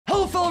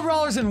Hello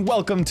Brawlers and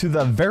welcome to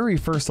the very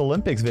first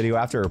Olympics video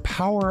after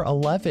Power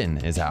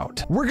 11 is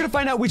out. We're gonna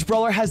find out which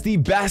brawler has the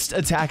best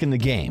attack in the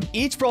game.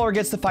 Each brawler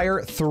gets to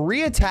fire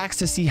 3 attacks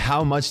to see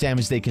how much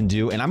damage they can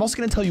do, and I'm also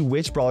gonna tell you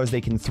which brawlers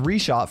they can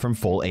 3-shot from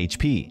full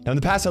HP. Now in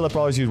the past I let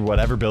brawlers use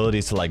whatever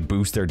abilities to like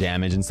boost their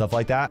damage and stuff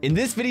like that. In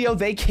this video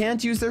they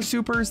can't use their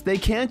supers, they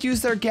can't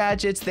use their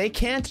gadgets, they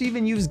can't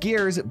even use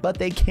gears, but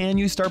they can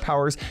use star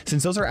powers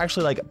since those are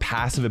actually like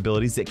passive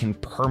abilities that can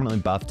permanently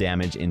buff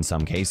damage in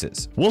some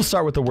cases. We'll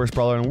start with the worst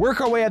brawler and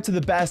work our way up to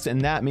the best, and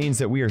that means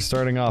that we are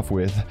starting off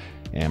with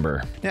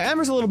Amber. Now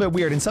Amber's a little bit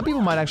weird and some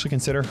people might actually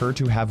consider her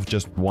to have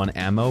just 1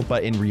 ammo,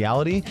 but in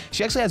reality,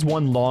 she actually has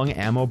 1 long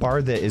ammo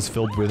bar that is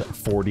filled with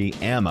 40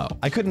 ammo.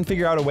 I couldn't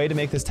figure out a way to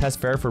make this test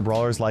fair for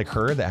brawlers like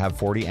her that have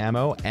 40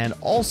 ammo and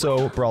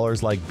also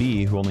brawlers like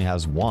B who only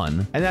has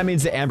 1. And that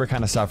means that Amber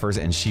kind of suffers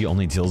and she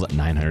only deals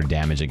 900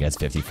 damage against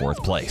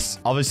 54th place.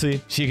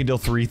 Obviously, she can deal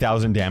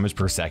 3,000 damage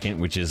per second,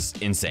 which is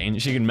insane.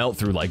 She can melt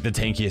through like the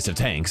tankiest of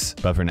tanks,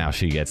 but for now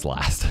she gets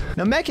last.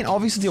 Now Meg can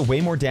obviously deal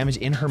way more damage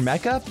in her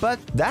mecha, but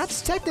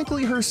that's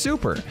technically her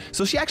super.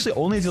 So she actually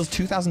only deals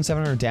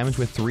 2,700 damage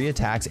with 3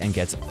 attacks and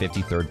gets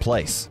 53rd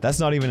place. That's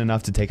not even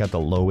enough to take out the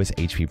lowest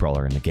HP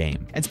brawler in the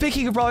game. And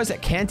speaking of brawlers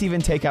that can't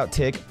even take out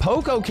Tick,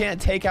 Poco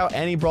can't take out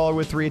any brawler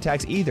with 3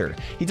 attacks either.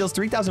 He deals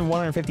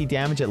 3,150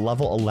 damage at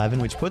level 11,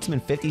 which puts him in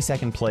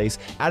 52nd place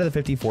out of the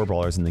 54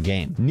 brawlers in the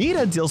game.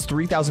 Nita deals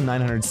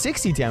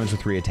 3,960 damage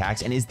with 3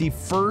 attacks and is the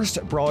first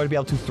brawler to be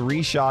able to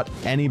 3-shot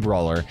any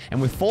brawler.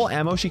 And with full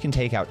ammo, she can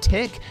take out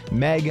Tick,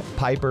 Meg,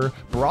 Piper,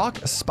 Brock,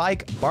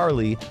 Spike, Barley,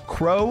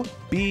 Crow,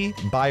 B,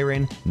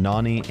 Byron,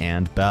 Nani,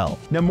 and Belle.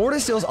 Now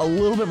Mortis deals a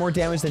little bit more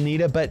damage than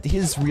Nita, but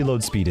his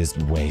reload speed is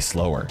way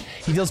slower.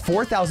 He deals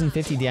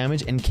 4,050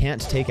 damage and can't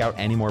take out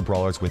any more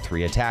brawlers with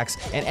 3 attacks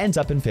and ends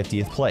up in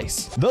 50th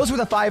place. Those were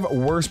the 5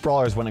 worst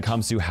brawlers when it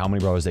comes to how many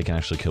brawlers they can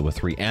actually kill with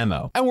 3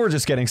 ammo. And we're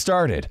just getting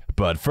started.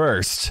 But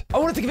first, I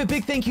wanted to give a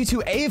big thank you to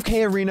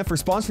AFK Arena for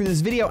sponsoring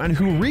this video and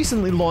who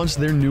recently launched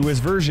their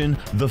newest version,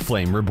 The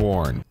Flame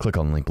Reborn. Click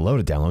on the link below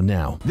to download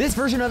now. This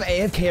version of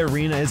AFK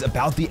Arena is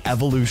about the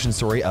evolution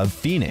story of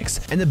Phoenix,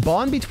 and the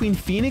bond between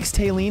Phoenix,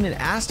 Tailene, and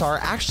Astar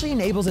actually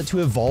enables it to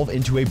evolve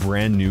into a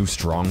brand new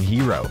strong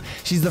hero.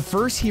 She's the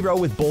first hero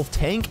with both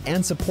tank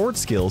and support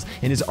skills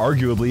and is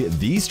arguably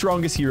the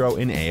strongest hero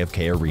in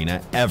AFK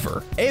Arena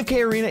ever.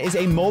 AFK Arena is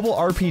a mobile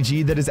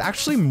RPG that is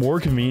actually more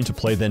convenient to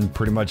play than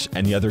pretty much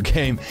any other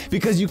game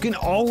because you can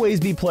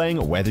always be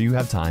playing whether you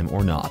have time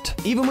or not.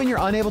 Even when you're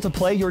unable to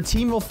play, your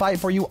team will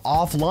fight for you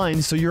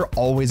offline, so you're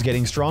always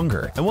getting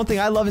stronger. And one thing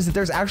I love is that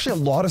there's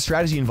actually a lot of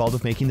strategy involved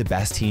with making the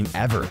best team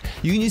ever.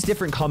 You can use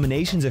different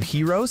combinations of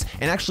heroes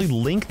and actually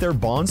link their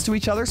bonds to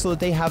each other so that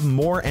they have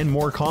more and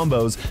more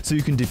combos so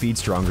you can defeat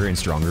stronger and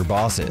stronger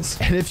bosses.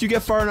 And if you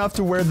get far enough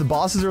to where the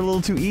bosses are a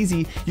little too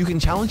easy, you can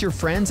challenge your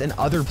friends and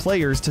other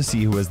players to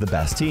see who is the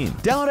best team.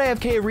 Download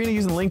AFK Arena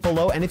using the link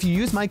below, and if you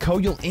use my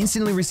code, you'll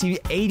instantly receive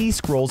 80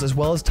 scrolls as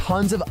well as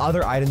tons of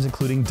other items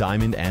including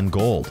diamond and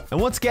gold.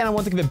 And once again, I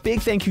want to give a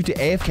big thank you to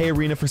AFK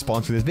Arena for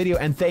sponsoring this video,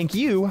 and thank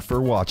you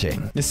for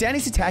watching. Now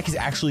Sandy's attack is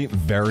actually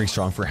very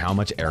strong for how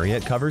much area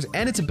it covers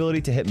and its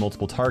ability to hit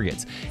multiple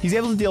targets. He's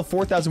able to deal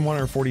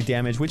 4,140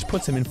 damage, which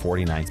puts him in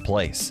 49th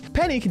place.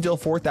 Penny can deal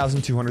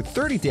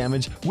 4,230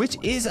 damage, which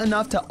is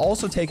enough to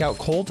also take out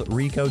Colt,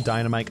 Rico,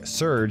 Dynamite,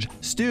 Surge,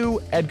 Stu,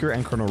 Edgar,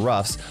 and Colonel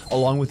Ruffs,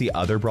 along with the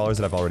other brawlers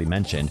that I've already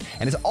mentioned,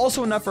 and it's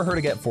also enough for her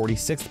to get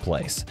 46th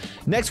place.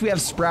 Next we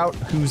have Sprout,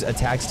 whose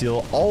attacks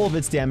deal all of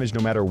its damage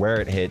no matter where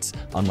it hits,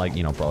 unlike,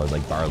 you know, brawlers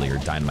like Barley or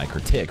Dynamite or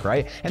Tick,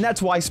 right? And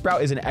that's why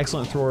Sprout is an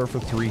excellent thrower for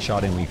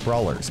 3-shotting weak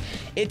brawlers.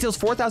 It deals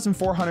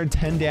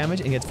 4,410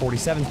 damage and gets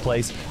 47th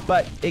place,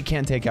 but it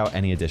can't take out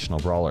any additional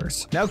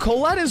brawlers. Now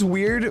Colette is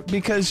weird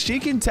because she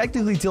can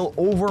technically deal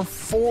over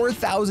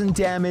 4,000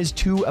 damage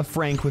to a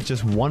Frank with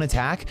just 1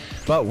 attack,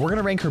 but we're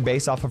gonna rank her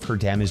based off of her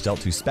damage dealt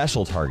to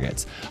special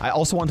targets. I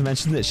also want to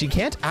mention that she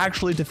can't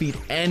actually defeat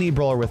any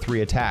brawler with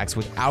 3 attacks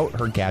without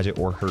her gadget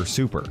or her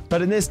super.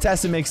 But in this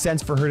test, it makes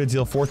sense for her to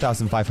deal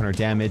 4,500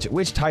 damage,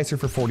 which ties her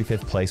for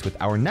 45th place with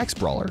our next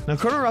brawler. Now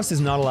Colonel Ruffs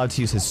is not allowed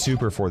to use his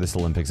super for this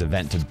Olympics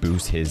event to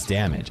boost his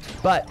damage,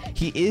 but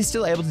he is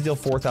still able to deal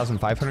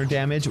 4,500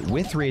 damage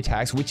with 3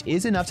 attacks, which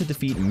is enough to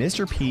defeat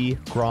Mr. P,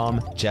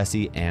 Grom,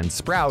 Jesse, and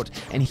Sprout,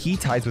 and he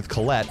ties with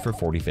Colette for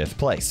 45th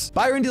place.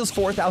 Byron deals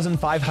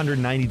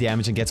 4,590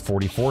 damage and gets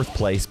 44th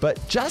place, but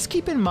just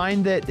keep in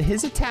mind that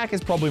his attack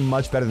is probably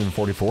much better than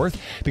 44th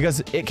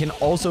because it can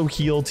also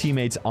heal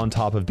teammates on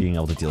top of being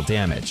able to deal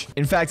damage.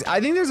 In fact, I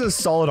think there's a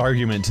solid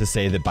argument to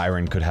say that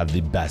Byron could have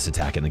the best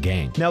attack in the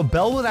game. Now,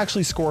 Belle would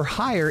actually score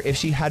higher if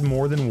she had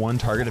more than 1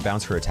 target to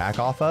bounce her attack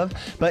off of,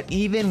 but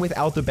even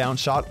without the bounce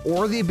shot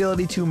or the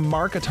ability to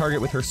mark a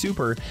target with her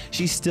super,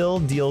 she still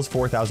deals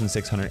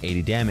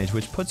 4,680 damage,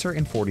 which puts her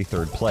in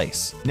 43rd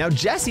place. Now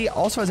Jessie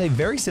also has a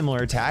very similar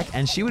attack,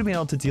 and she would have been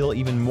able to deal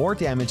even more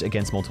damage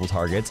against multiple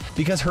targets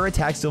because her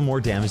attacks deal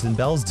more damage than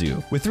Belle's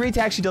do. With 3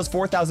 attacks, she deals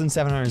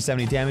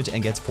 4,770 damage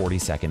and gets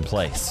 42nd second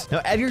place.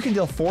 Now, Edgar can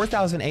deal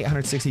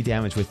 4,860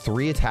 damage with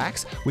 3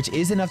 attacks, which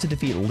is enough to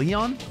defeat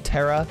Leon,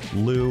 Tara,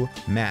 Lou,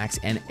 Max,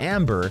 and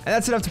Amber, and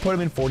that's enough to put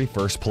him in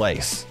 41st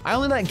place. I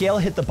only let Gale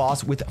hit the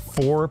boss with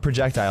 4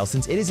 projectiles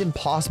since it is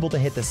impossible to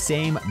hit the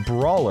same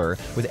brawler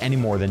with any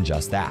more than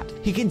just that.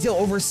 He can deal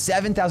over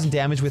 7,000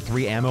 damage with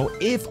 3 ammo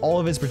if all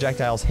of his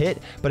projectiles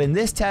hit, but in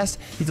this test,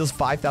 he deals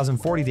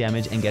 5,040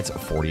 damage and gets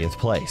 40th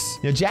place.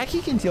 Now,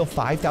 Jackie can deal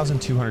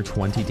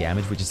 5,220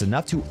 damage, which is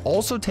enough to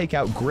also take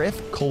out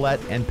Griff, Colette,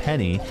 and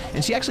Penny,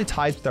 and she actually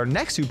ties with our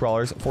next 2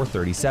 brawlers for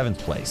 37th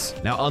place.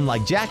 Now,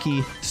 unlike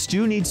Jackie,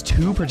 Stu needs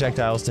 2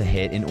 projectiles to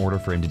hit in order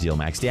for him to deal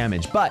max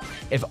damage, but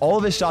if all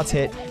of his shots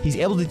hit, he's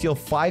able to deal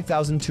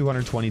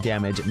 5,220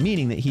 damage,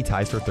 meaning that he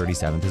ties for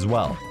 37th as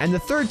well. And the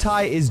third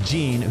tie is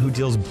Gene, who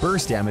deals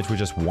burst damage with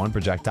just 1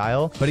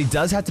 projectile, but he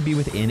does have to be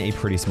within a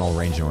pretty small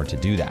range in order to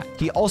do that.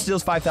 He also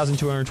deals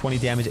 5,220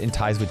 damage and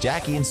ties with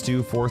Jackie and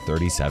Stu for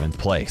 37th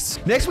place.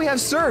 Next, we have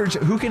Surge,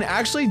 who can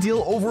actually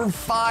deal over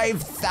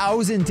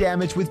 5,000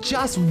 damage with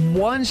just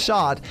 1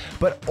 shot,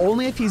 but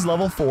only if he's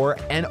level 4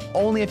 and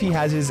only if he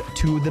has his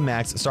to the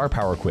max star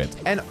power equipped.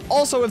 And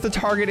also if the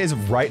target is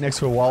right next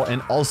to a wall,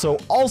 and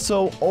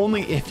also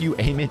only if you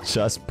aim it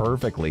just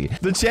perfectly.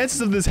 The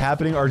chances of this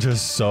happening are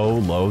just so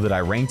low that I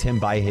ranked him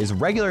by his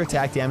regular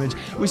attack damage,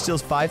 which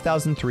deals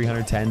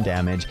 5,310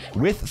 damage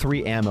with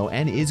 3 ammo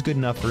and is good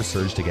enough for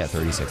Surge to get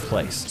 36th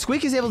place.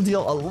 Squeak is able to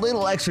deal a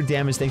little extra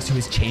damage thanks to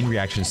his chain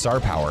reaction star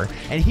power,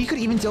 and he could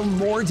even deal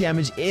more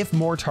damage if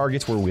more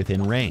targets were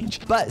within range.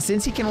 But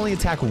since he can only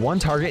attack 1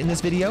 target in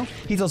this video,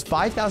 he deals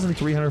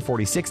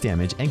 5,346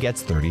 damage and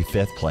gets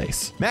 35th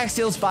place. Max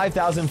deals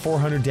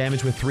 5,400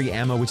 damage with 3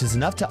 ammo, which is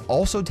enough to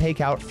also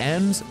take out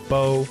Ems,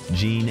 Bo,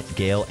 Gene,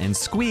 Gale, and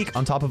Squeak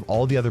on top of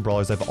all the other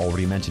brawlers I've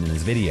already mentioned in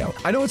this video.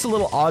 I know it's a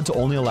little odd to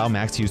only allow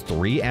Max to use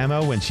 3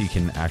 ammo when she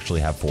can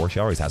actually have 4. She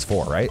always has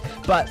 4, right?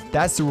 But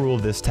that's the rule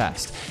of this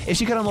test. If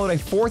she could unload a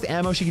 4th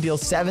ammo, she could deal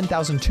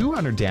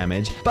 7,200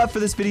 damage, but for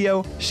this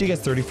video, she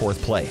gets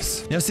 34th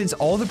place. Now, since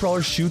all the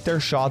brawlers shoot their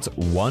shots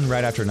one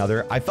right after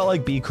another, I felt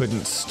like B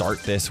couldn't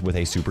start this with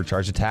a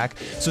supercharged attack,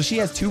 so she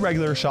has 2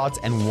 regular shots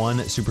and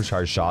 1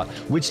 supercharged shot,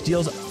 which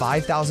deals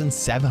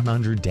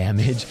 5,700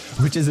 damage,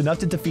 which is enough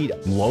to defeat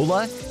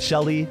Lola,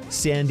 Shelly,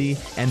 Sandy,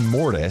 and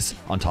Mortis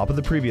on top of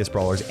the previous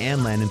brawlers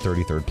and land in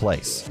 33rd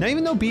place. Now,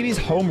 even though BB's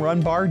home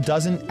run bar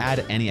doesn't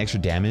add any extra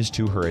damage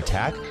to her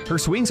attack, her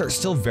swings are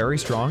still very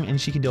strong and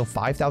she can deal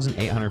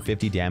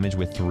 5,850 damage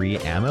with 3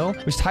 ammo,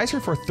 which ties her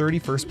for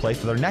 31st place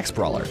with our next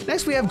brawler.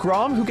 Next, we have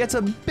Grom, who gets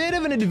a bit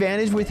of an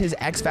advantage with his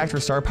X Factor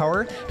star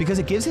power because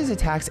it gives his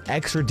attacks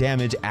extra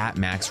damage at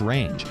max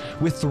range.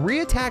 With 3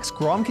 attacks,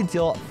 Grom can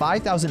deal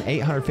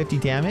 5,850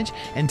 damage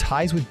and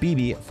ties with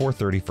BB for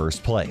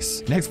 31st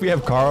place. Next, we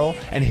have Carl,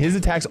 and his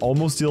attacks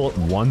almost deal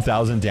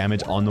 1,000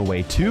 damage on the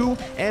way to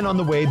and on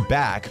the way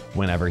back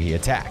whenever he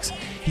attacks.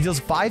 He deals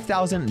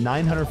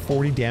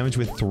 5,940 damage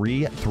with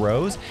 3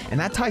 throws, and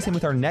that ties him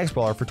with our next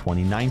brawler for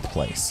 29th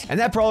place. And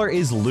that brawler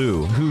is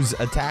Lou, whose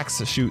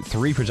attacks shoot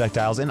 3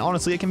 projectiles, and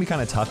honestly, it can be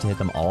kind of tough to hit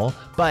them all,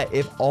 but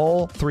if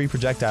all 3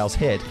 projectiles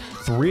hit,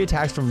 3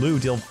 attacks from Lou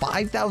deal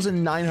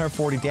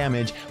 5,940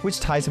 damage, which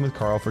ties him with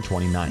Carl for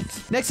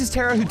 29th. Next is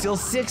Tara, who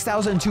deals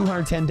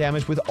 6,210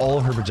 damage with all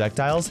of her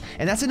projectiles,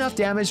 and that's enough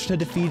damage to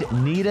defeat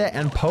Nita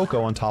and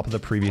Poco on top of the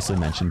previously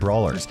mentioned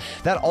brawlers.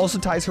 That also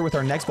ties her with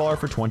our next brawler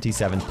for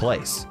 27th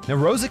place. Now,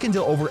 Rosa can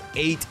deal over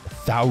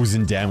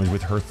 8,000 damage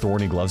with her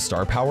Thorny Glove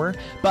star power,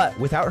 but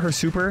without her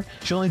super,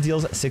 she only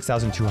deals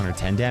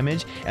 6,210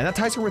 damage, and that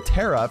ties her with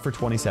Tara for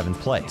 27th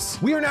place.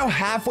 We are now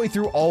halfway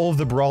through all of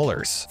the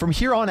brawlers. From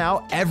here on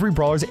out, every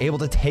brawler is able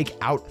to take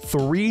out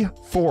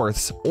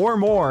 3/4 or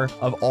more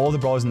of all the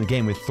brawlers in the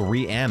game with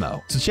 3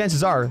 ammo. So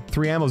chances are,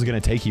 3 ammo is going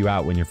to take you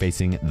out when you're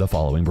facing the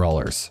following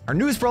brawlers. Our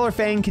newest brawler,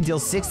 Fang, can deal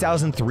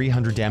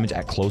 6,300 damage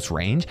at close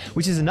range,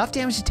 which is enough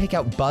damage to take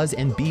out Buzz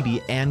and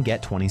BB and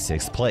get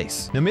 26th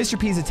place. Now, Mr.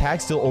 P's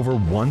attacks deal over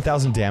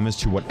 1,000 damage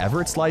to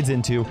whatever it slides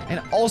into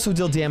and also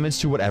deal damage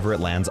to whatever it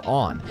lands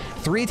on.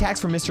 3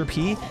 attacks from Mr.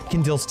 P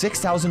can deal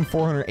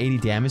 6,480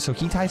 damage, so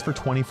he ties for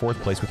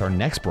 24th place with our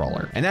next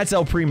brawler. And that's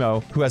El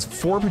Primo, who has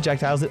 4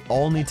 projectiles that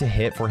all need to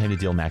hit for him to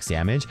deal max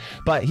damage,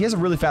 but he has a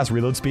really fast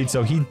reload speed,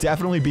 so he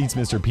definitely beats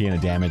Mr. P in a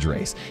damage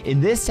race. In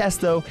this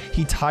test, though,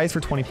 he ties for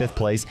 25th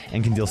place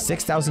and can deal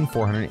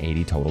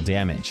 6,480 total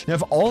damage. Now,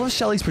 if all of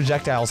Shelly's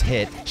projectiles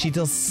hit, she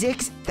deals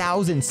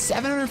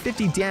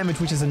 6,750 damage,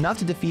 which is enough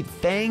to defeat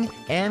Fang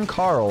and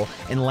Carl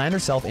and land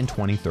herself in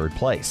 23rd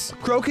place.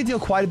 Crow can deal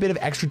quite a bit of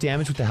extra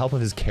damage with the help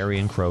of his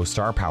Carrion Crow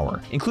star power.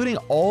 Including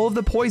all of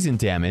the poison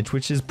damage,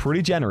 which is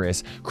pretty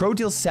generous, Crow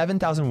deals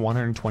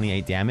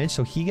 7,128 damage,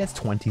 so he gets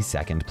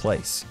 22nd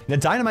place. Now,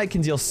 Dynamite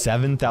can deal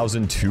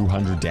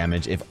 7,200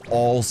 damage if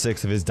all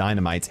 6 of his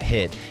dynamites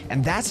hit,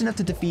 and that's enough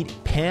to defeat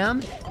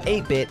Pam,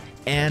 8-Bit,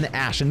 and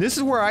Ash. And this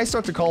is where I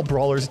start to call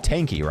brawlers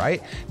tanky,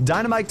 right?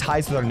 Dynamite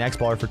ties with our next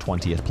brawler for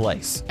 20th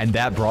place. And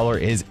that brawler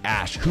is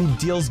Ash, who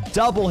deals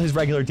double double his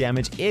regular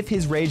damage if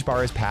his rage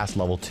bar is past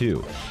level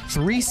 2.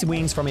 3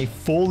 swings from a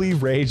fully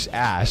raged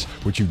Ash,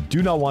 which you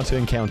do not want to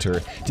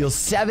encounter, deals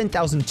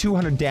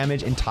 7,200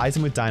 damage and ties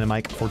him with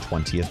Dynamite for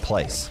 20th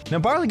place. Now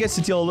Barley gets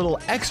to deal a little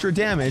extra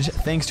damage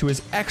thanks to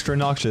his extra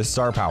noxious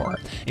star power.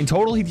 In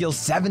total, he deals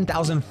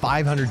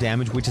 7,500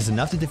 damage, which is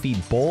enough to defeat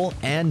Bull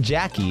and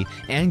Jackie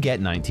and get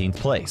 19th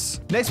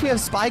place. Next, we have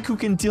Spike, who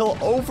can deal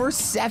over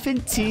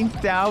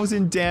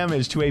 17,000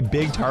 damage to a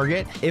big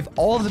target if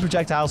all of the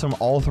projectiles from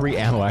all 3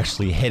 ammo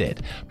actually hit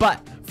it.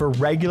 But for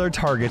regular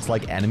targets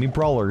like enemy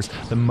brawlers,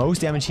 the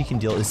most damage he can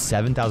deal is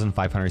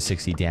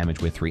 7,560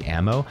 damage with 3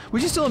 ammo,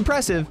 which is still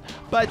impressive,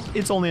 but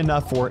it's only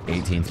enough for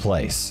 18th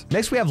place.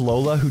 Next, we have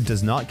Lola, who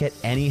does not get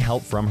any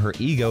help from her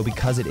ego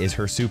because it is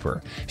her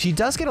super. She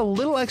does get a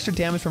little extra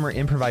damage from her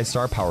improvised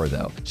star power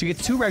though. She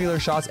gets 2 regular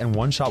shots and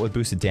 1 shot with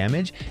boosted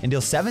damage and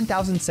deals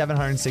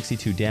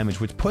 7,762 damage,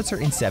 which puts her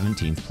in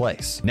 17th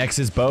place. Next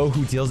is Bo,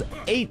 who deals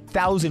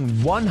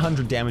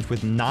 8,100 damage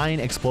with 9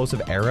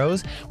 explosive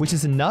arrows, which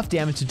is enough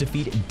damage to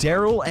defeat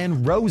Daryl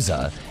and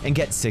Rosa and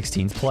get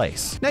 16th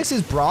place. Next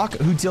is Brock,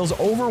 who deals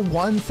over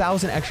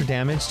 1,000 extra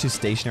damage to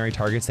stationary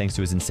targets thanks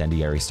to his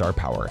incendiary star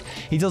power.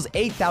 He deals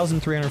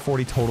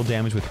 8,340 total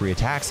damage with 3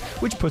 attacks,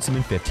 which puts him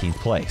in 15th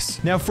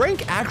place. Now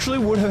Frank actually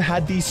would have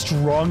had the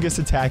strongest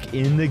attack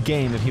in the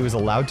game if he was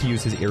allowed to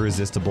use his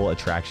irresistible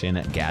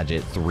attraction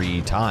gadget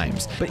 3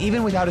 times. But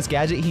even without his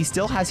gadget, he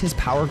still has his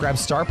power grab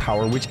star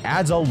power, which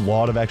adds a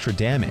lot of extra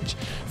damage.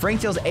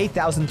 Frank deals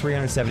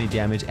 8,370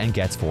 damage and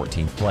gets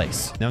 14th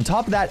place. Now on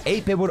top of that,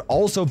 8-Bit would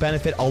also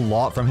benefit a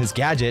lot from his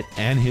gadget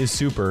and his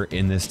super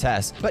in this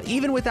test, but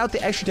even without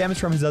the extra damage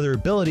from his other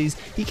abilities,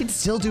 he can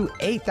still do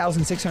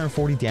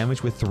 8,640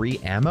 damage with 3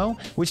 ammo,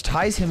 which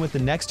ties him with the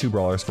next 2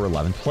 brawlers for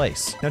 11th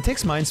place. Now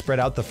Tick's mines spread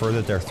out the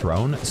further they're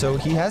thrown, so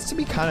he has to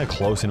be kind of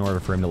close in order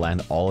for him to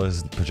land all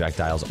his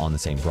projectiles on the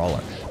same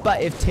brawler.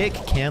 But if Tick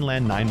can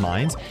land 9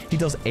 mines, he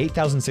deals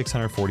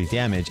 8,640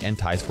 damage and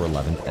ties for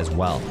 11th as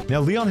well.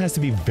 Now Leon has to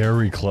be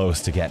very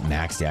close to get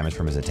max damage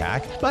from his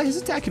attack, but his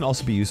attack can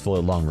also be useful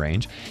at long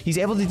range. He's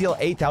able to deal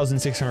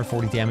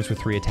 8,640 damage with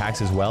 3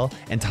 attacks as well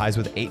and ties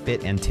with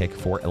 8-Bit and Tick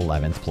for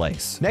 11th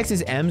place. Next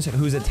is Ems,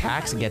 whose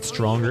attacks get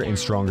stronger and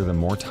stronger the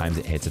more times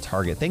it hits a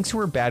target thanks to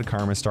her bad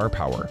karma star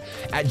power.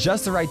 At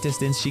just the right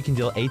distance, she can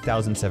deal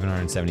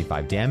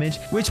 8,775 damage,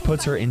 which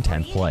puts her in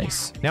 10th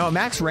place. Now at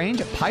max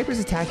range, Piper's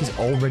attack is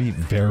already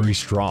very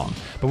strong,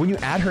 but when you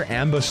add her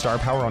ambush star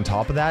power on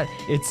top of that,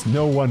 it's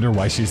no wonder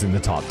why she's in the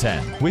top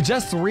 10. With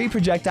just 3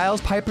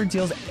 projectiles, Piper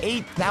deals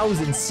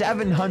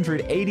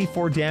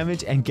 8,784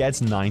 damage and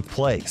gets 9th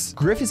place.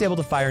 Griff is able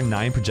to fire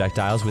 9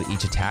 projectiles with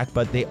each attack,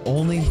 but they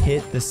only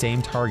hit the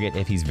same target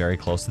if he's very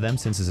close to them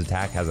since his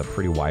attack has a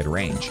pretty wide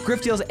range.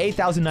 Griff deals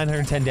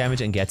 8,910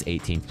 damage and gets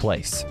 18th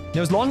place.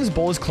 Now as long as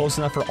Bull is close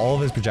enough for all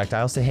of his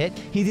projectiles to hit,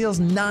 he deals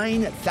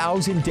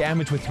 9,000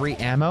 damage with 3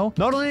 ammo.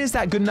 Not only is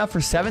that good enough for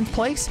 7th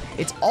place,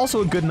 it's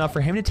also good enough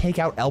for him to take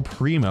out El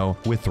Primo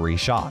with 3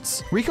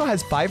 shots. Rico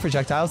has 5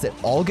 projectiles that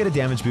all get a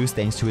damage boost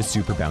thanks to his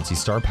super bouncy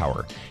star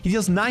power. He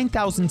deals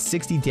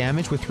 9,060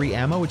 damage with 3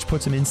 ammo, which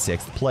puts him in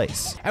 6th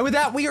place. And with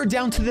that, we are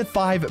down to the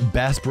 5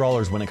 best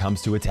brawlers when it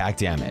comes to attack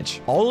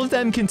damage. All of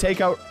them can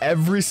take out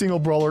every single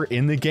brawler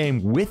in the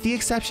game with the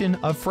exception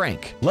of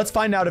Frank. Let's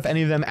find out if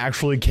any of them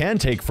actually can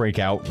take Frank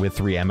out with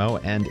 3 ammo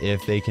and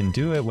if they can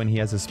do it when he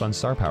has his sponge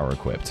star power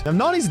equipped. Now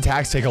Nani's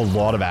attacks take a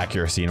lot of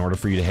accuracy in order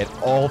for you to hit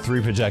all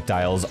 3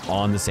 projectiles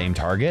on the same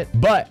target,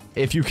 but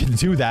if you can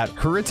do that,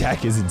 her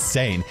attack is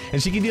insane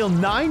and she can deal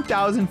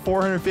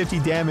 9,450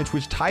 damage,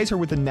 which ties her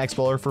with the next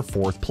brawler for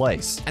 4th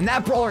place. And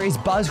that brawler is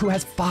Buzz, who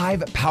has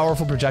 5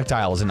 powerful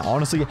projectiles, and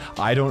honestly,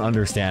 I don't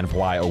understand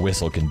why a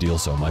whistle can deal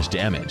so much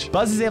damage.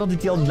 Buzz is able to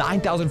deal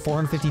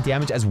 9,450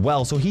 damage as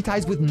well, so he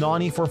ties with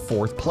Nani for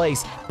 4th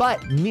place,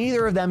 but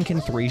neither of them can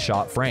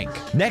 3-shot Frank.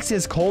 Next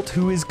is Colt,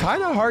 who is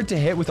kind of hard to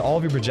hit with all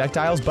of your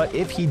projectiles, but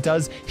if he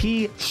does,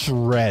 he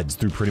shreds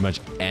through pretty much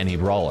any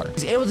brawler.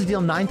 He's able to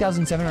deal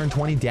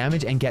 9,720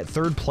 damage and get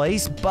 3rd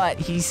place, but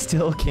he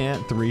still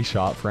can't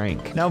 3-shot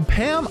Frank. Now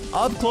Pam,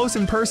 up close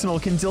and personal,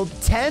 can deal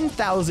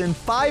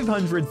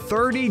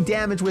 10,530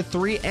 damage with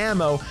 3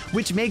 ammo,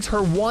 which makes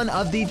her one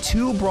of the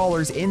 2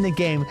 brawlers in the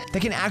game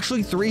that can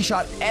actually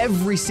 3-shot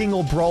every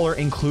single brawler,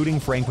 including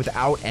Frank,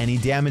 without any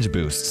damage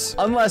boosts.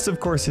 Unless, of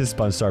course, his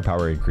sponge star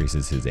power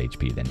increases his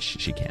HP, then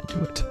she can't do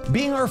it.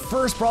 Being our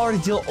first brawler to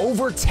deal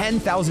over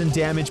 10,000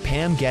 damage,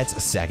 Pam gets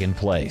 2nd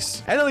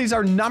place. And then leaves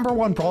our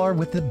 #1 brawler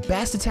with the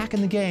best attack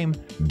in the game,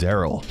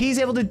 Daryl. He's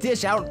able to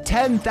dish out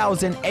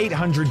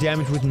 10,800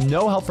 damage with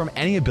no help from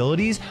any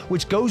abilities,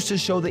 which goes to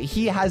show that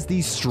he has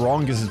the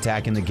strongest attack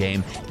attack in the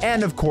game,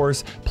 and of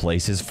course,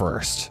 places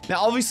first.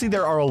 Now, obviously,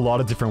 there are a lot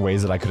of different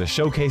ways that I could have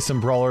showcased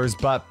some brawlers,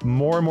 but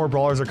more and more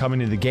brawlers are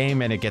coming into the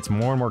game, and it gets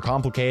more and more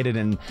complicated,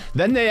 and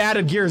then they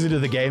added gears into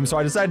the game, so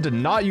I decided to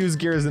not use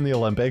gears in the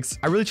Olympics.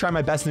 I really try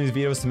my best in these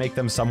videos to make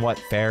them somewhat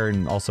fair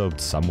and also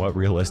somewhat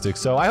realistic,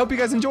 so I hope you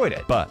guys enjoyed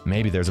it. But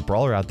maybe there's a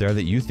brawler out there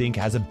that you think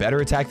has a better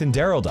attack than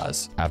Daryl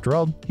does. After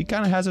all, he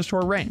kind of has a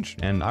short range,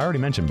 and I already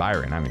mentioned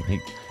Byron. I mean,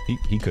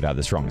 he could have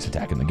the strongest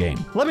attack in the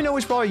game. Let me know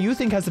which brawler you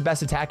think has the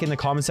best attack in the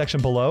comment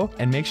section below,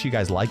 and make sure you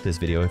guys like this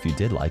video if you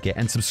did like it,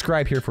 and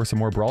subscribe here for some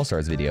more Brawl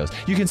Stars videos.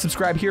 You can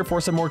subscribe here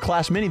for some more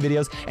Clash Mini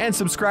videos, and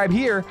subscribe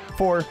here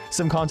for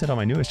some content on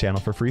my newest channel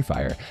for Free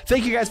Fire.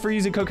 Thank you guys for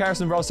using code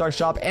Kairos in Brawl Stars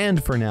Shop,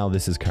 and for now,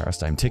 this is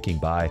KairosTime ticking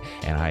by,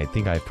 and I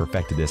think I've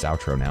perfected this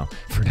outro now.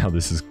 For now,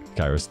 this is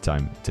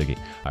KairosTime ticking.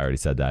 I already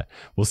said that.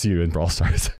 We'll see you in Brawl Stars.